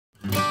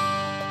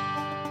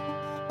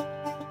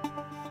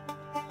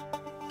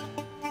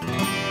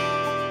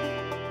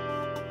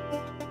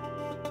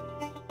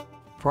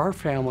For our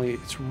family,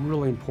 it's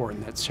really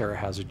important that Sarah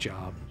has a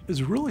job. It's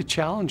really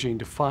challenging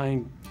to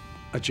find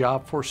a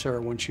job for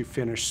Sarah when she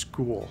finished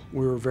school.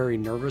 We were very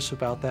nervous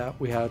about that.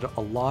 We had a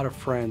lot of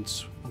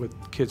friends with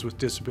kids with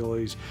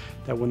disabilities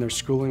that when their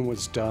schooling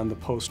was done, the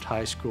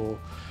post-high school,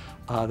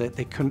 that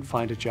they couldn't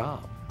find a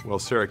job. Well,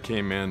 Sarah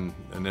came in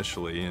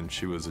initially and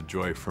she was a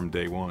joy from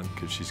day one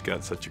because she's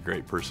got such a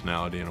great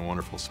personality and a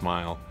wonderful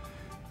smile.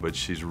 But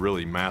she's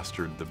really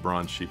mastered the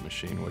bronze sheet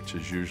machine, which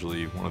is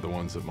usually one of the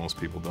ones that most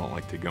people don't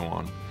like to go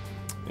on.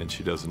 And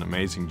she does an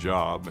amazing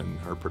job, and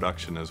her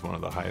production is one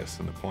of the highest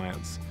in the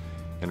plants.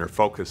 And her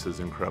focus is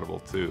incredible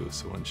too.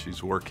 So when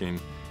she's working,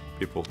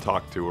 people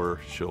talk to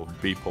her, she'll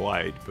be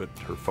polite, but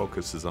her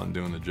focus is on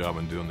doing the job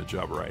and doing the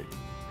job right.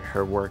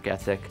 Her work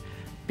ethic,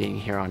 being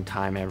here on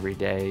time every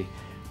day,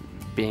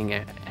 being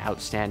an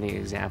outstanding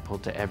example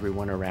to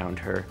everyone around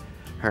her.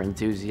 Her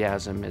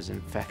enthusiasm is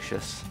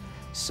infectious,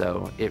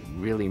 so it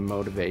really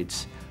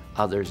motivates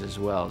others as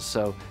well.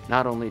 So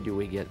not only do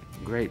we get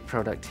great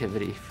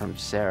productivity from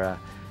Sarah,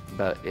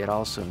 but it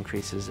also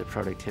increases the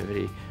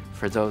productivity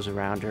for those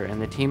around her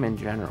and the team in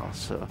general.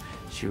 So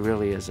she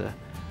really is a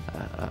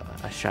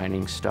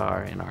shining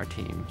star in our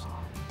teams.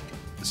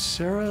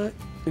 Sarah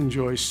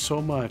enjoys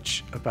so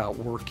much about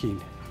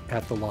working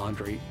at the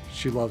laundry.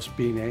 She loves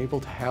being able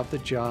to have the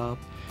job,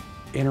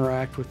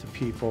 interact with the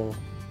people,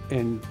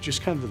 and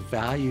just kind of the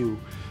value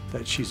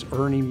that she's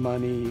earning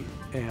money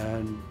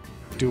and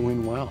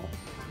doing well.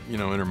 You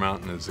know,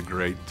 Intermountain is a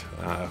great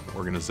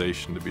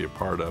organization to be a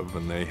part of,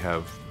 and they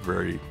have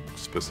very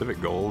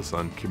specific goals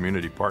on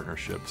community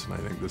partnerships, and I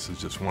think this is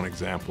just one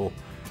example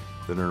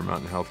that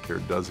Intermountain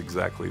Healthcare does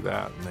exactly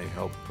that, and they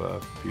help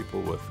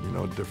people with, you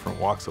know, different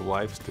walks of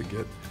life to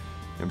get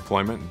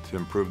employment and to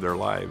improve their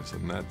lives,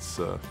 and that's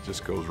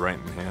just goes right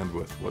in hand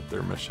with what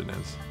their mission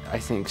is. I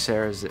think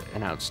Sarah's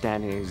an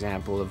outstanding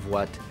example of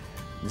what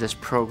this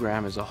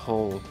program as a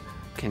whole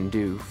can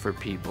do for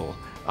people.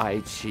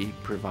 IHC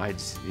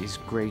provides these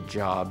great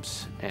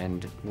jobs,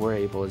 and we're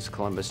able as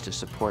Columbus to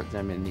support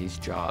them in these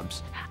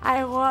jobs.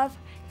 I love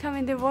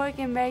coming to work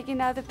and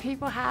making other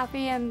people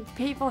happy, and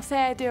people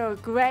say I do a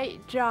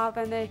great job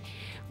and they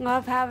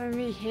love having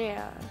me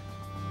here.